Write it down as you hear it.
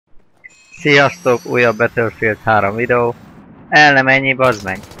Sziasztok, újabb Battlefield 3 videó. El nem ennyi, bazd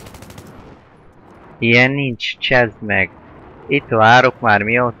meg. Ilyen nincs, csezd meg. Itt várok már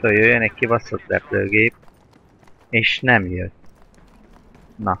mióta jöjjön egy kibaszott repülőgép. És nem jött.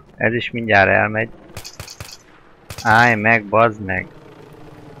 Na, ez is mindjárt elmegy. Állj meg, bazd meg.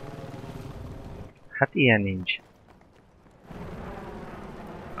 Hát ilyen nincs.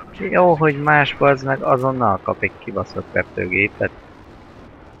 Jó, hogy más bazd meg azonnal kap egy kibaszott repülőgépet.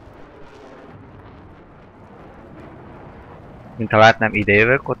 Mint ha látnám, ide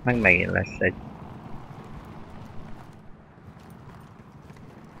jövök, ott meg megint lesz egy.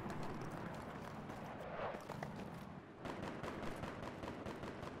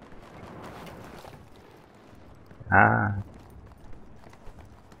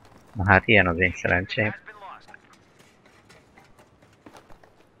 Na hát ilyen az én szerencsém.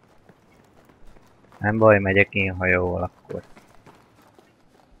 Nem baj, megyek én hajóval akkor.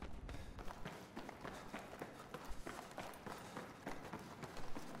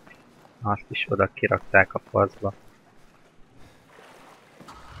 Azt is oda kirakták a faszba.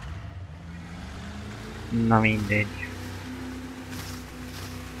 Na mindegy.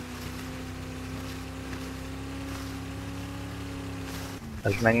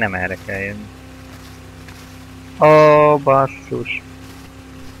 Ez meg nem erre kell jönni. Ó, basszus.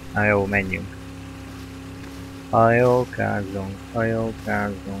 Na jó, menjünk. Hajókázunk,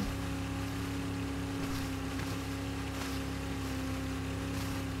 hajókázunk.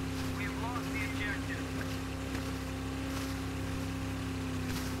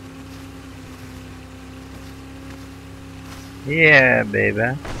 Yeah, baby.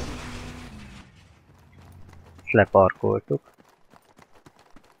 Ezt leparkoltuk.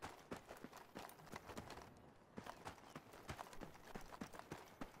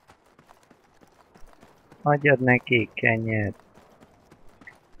 Adjad neki kenyeret.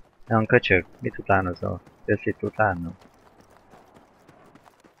 Olyan köcsög, mit utánozol? Jössz itt utána?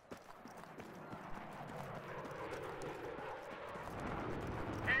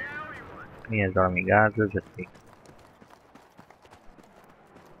 Mi ez, valami gázvezeték?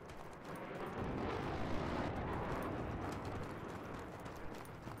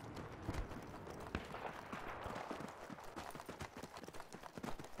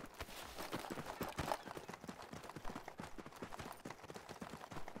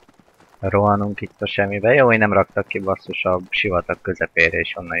 Rohanunk itt a semmibe. Jó, hogy nem raktak ki basszus a sivatag közepére,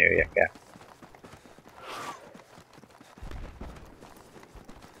 és onnan jöjjek el.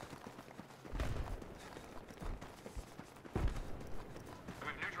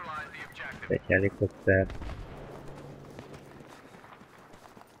 Egy helikopter.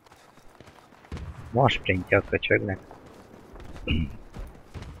 Most sprintja a köcsögnek.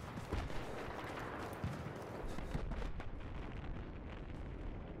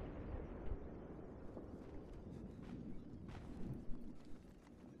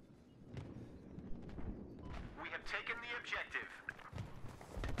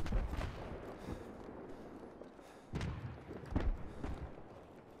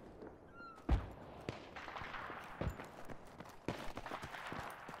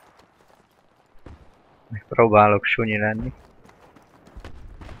 Próbálok sunyi lenni.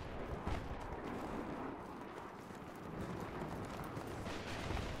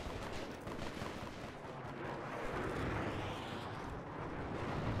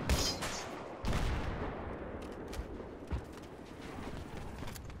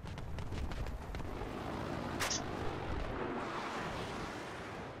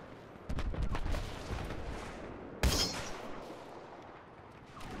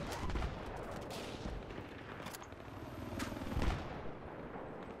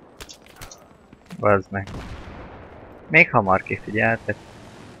 Bazd meg. Még hamar kifigyeltek.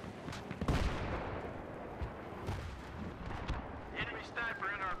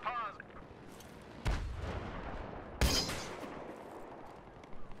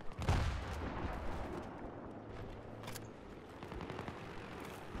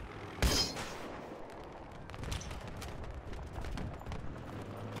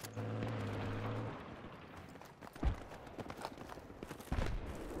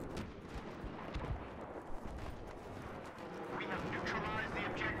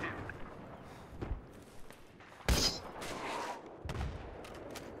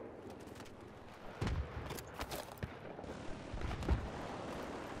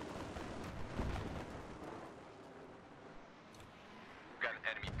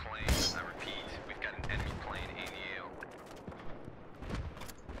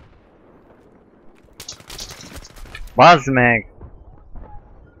 Bazd meg!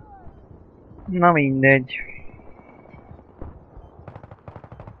 Na mindegy.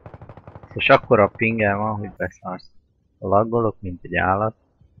 És akkora pingel van, hogy beszarsz. Laggolok, mint egy állat.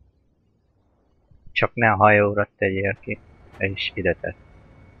 Csak ne a hajóra tegyél ki. És ide tett.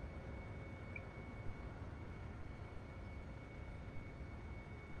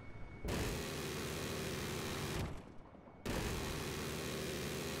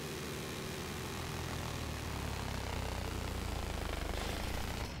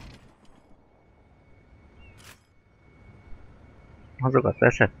 Azokat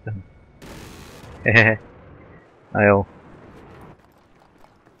leszettem. Hehehe. Na jó.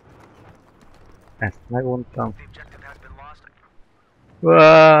 Ezt meguntam.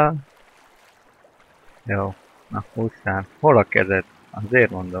 Jó. Na, húzzál. Hol a kezed?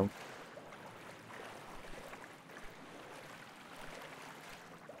 Azért mondom.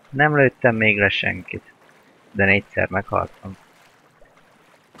 Nem lőttem még le senkit. De 4-szer meghaltam.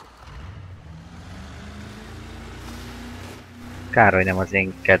 Kár, hogy nem az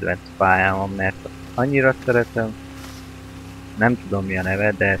én kedvenc pályámon, mert annyira szeretem. Nem tudom mi a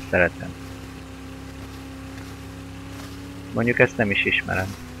neve, de szeretem. Mondjuk ezt nem is ismerem.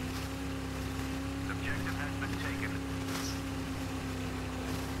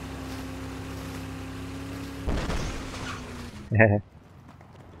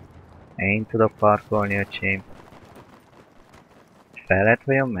 Én tudok parkolni, öcsém. Fel lehet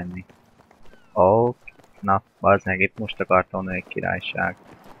vajon menni? Ó, na, bazd meg, itt most akartam egy királyság.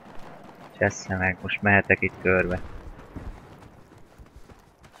 Csessze meg, most mehetek itt körbe.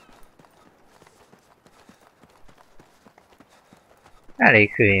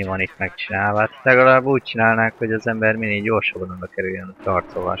 Elég hülyén van itt megcsinálva, hát legalább úgy csinálnák, hogy az ember minél gyorsabban oda kerüljön a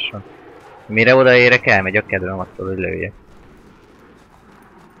tarcolásra. Mire odaérek, elmegy a kedvem attól, hogy lőjek.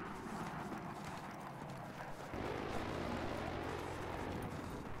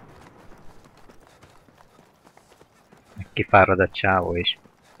 Kifárad a csávó is.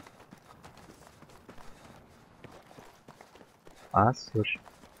 Asszus.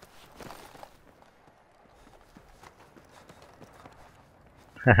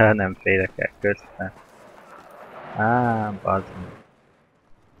 Haha, nem félek el közben. Á, bazd meg.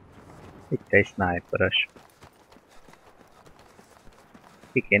 Itt egy sniperes.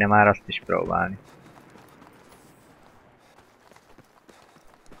 Ki kéne már azt is próbálni.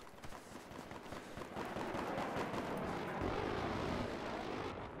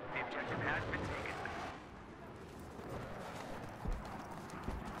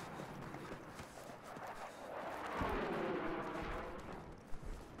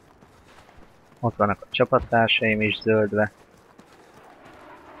 Ott vannak a csapattársaim is zöldve.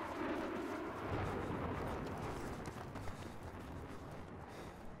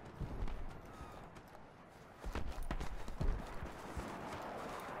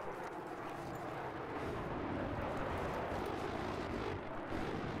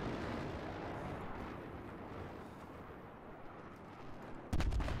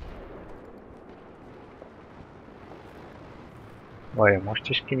 Vajon most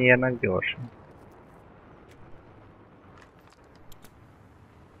is kinyírnak gyorsan?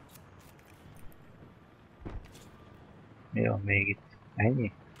 Mi van még itt?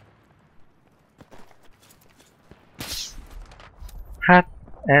 Ennyi? Hát,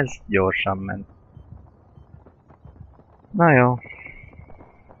 ez gyorsan ment. Na jó.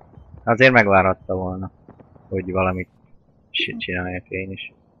 Azért megvárhatta volna, hogy valamit csináljak én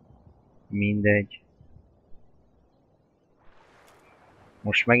is. Mindegy.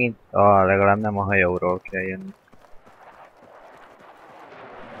 Most megint... legalább nem a hajóról kell jönni.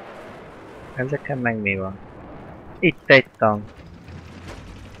 Ezeken meg mi van? Itt egy tank.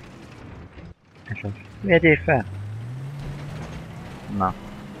 Ez az. Vegyél fel! Na.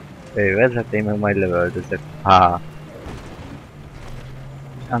 Ő vezet, én meg majd lövöldözök. Ha.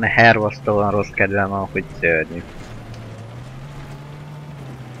 A hervasztóan rossz kedvem van, hogy szörnyű.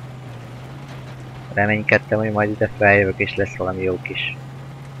 Reménykedtem, hogy majd ide feljövök és lesz valami jó kis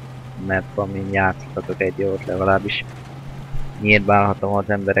map, amin játszhatok egy jót, legalábbis nyírbálhatom az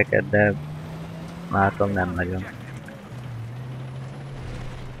embereket, de látom nem nagyon.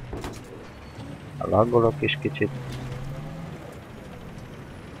 Laggolok is kicsit.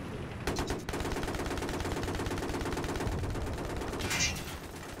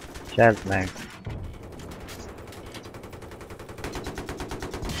 Csezd meg!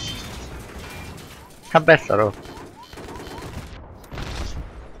 Hát beszarok!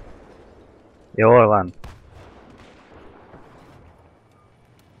 Jól van!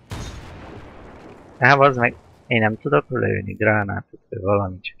 Hát az meg, én nem tudok lőni gránátot, vagy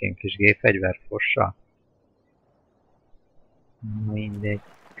valami, csak én kis gépfegyverfossal. Mindegy.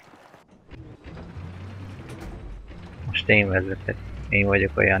 Most én vezetek. Én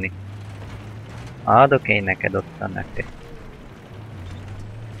vagyok a Jani. Adok én neked ottan neki.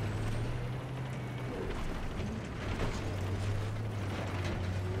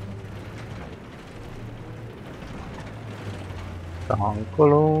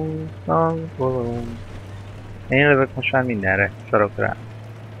 Tankolunk, tankolunk. Én lövök most már mindenre, szarok rá.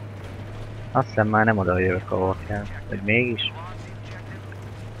 Azt hiszem már nem oda jövök, ahol kell. Vagy mégis?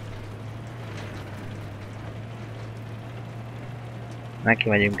 Neki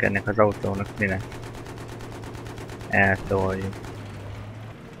megyünk ennek az autónak, mire? Eltoljuk.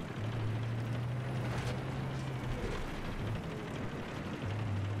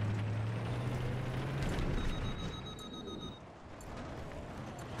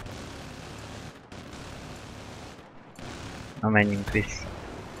 Na menjünk vissza.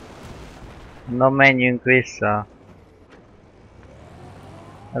 Na menjünk vissza.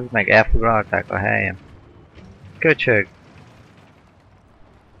 Ez meg elfoglalták a helyem. Köcsög!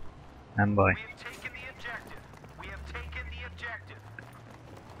 Nem baj.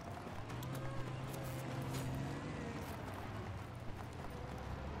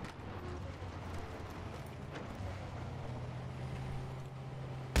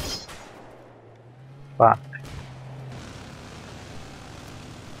 Fuck.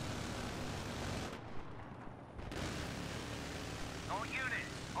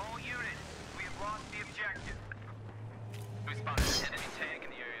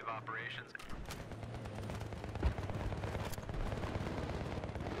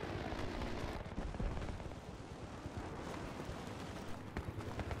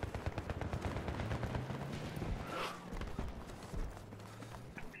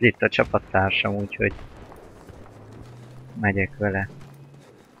 Itt a csapattársam, úgyhogy megyek vele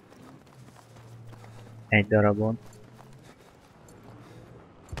egy darabon.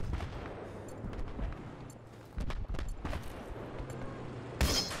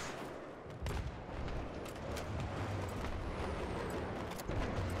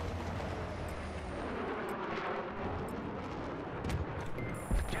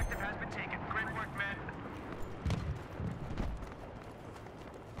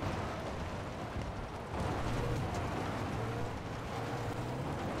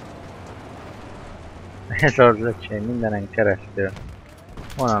 Ez az öcsém, mindenen keresztül.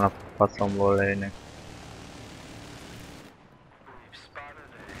 Honnan a faszomból lőnek?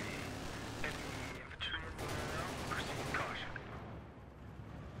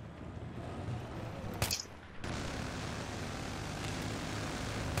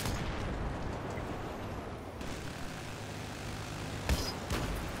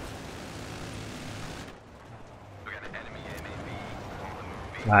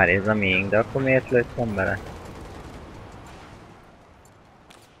 Várj, ez a miénk, de akkor miért lőttem bele?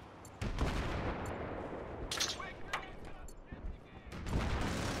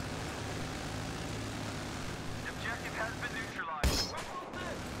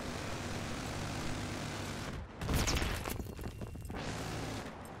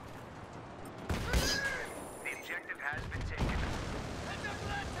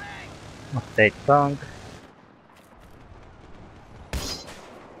 Ott egy tank.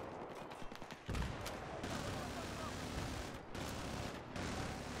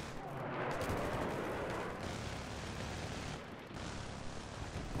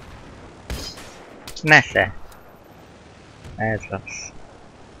 Nesze! Ez az.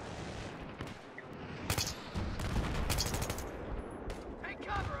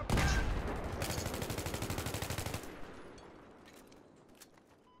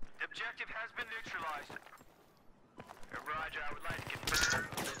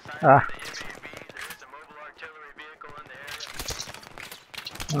 Ah.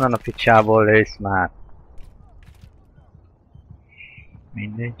 Onnan a picsából lősz már.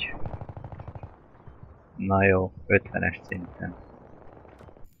 Mindegy. Na jó, 50-es szinten.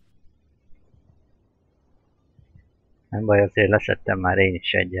 Nem baj, azért leszettem már én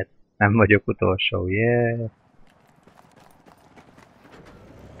is egyet. Nem vagyok utolsó, yeah!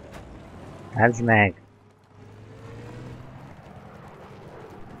 Ez meg!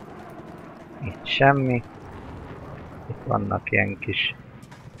 Itt semmi. Itt vannak ilyen kis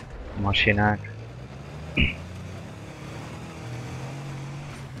masinák.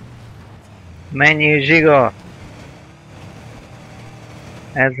 Mennyi zsiga!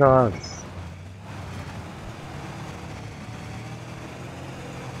 Ez az!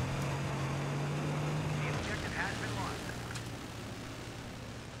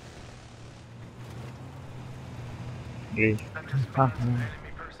 Így.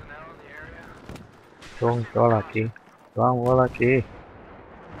 Van valaki. Van valaki.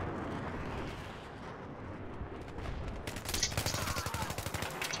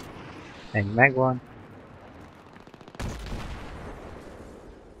 Egy megvan.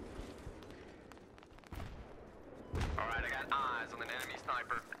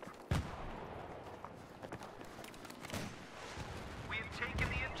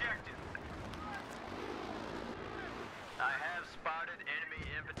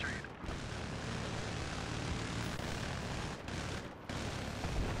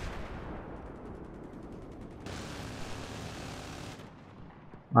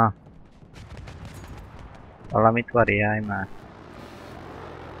 Na. Valamit variálj már.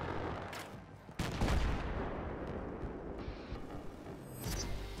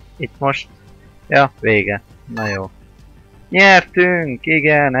 Itt most... Ja, vége. Na jó. Nyertünk!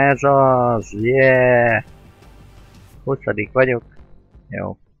 Igen, ez az! Yeah! 20. vagyok.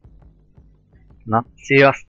 Jó. Na, sziasztok!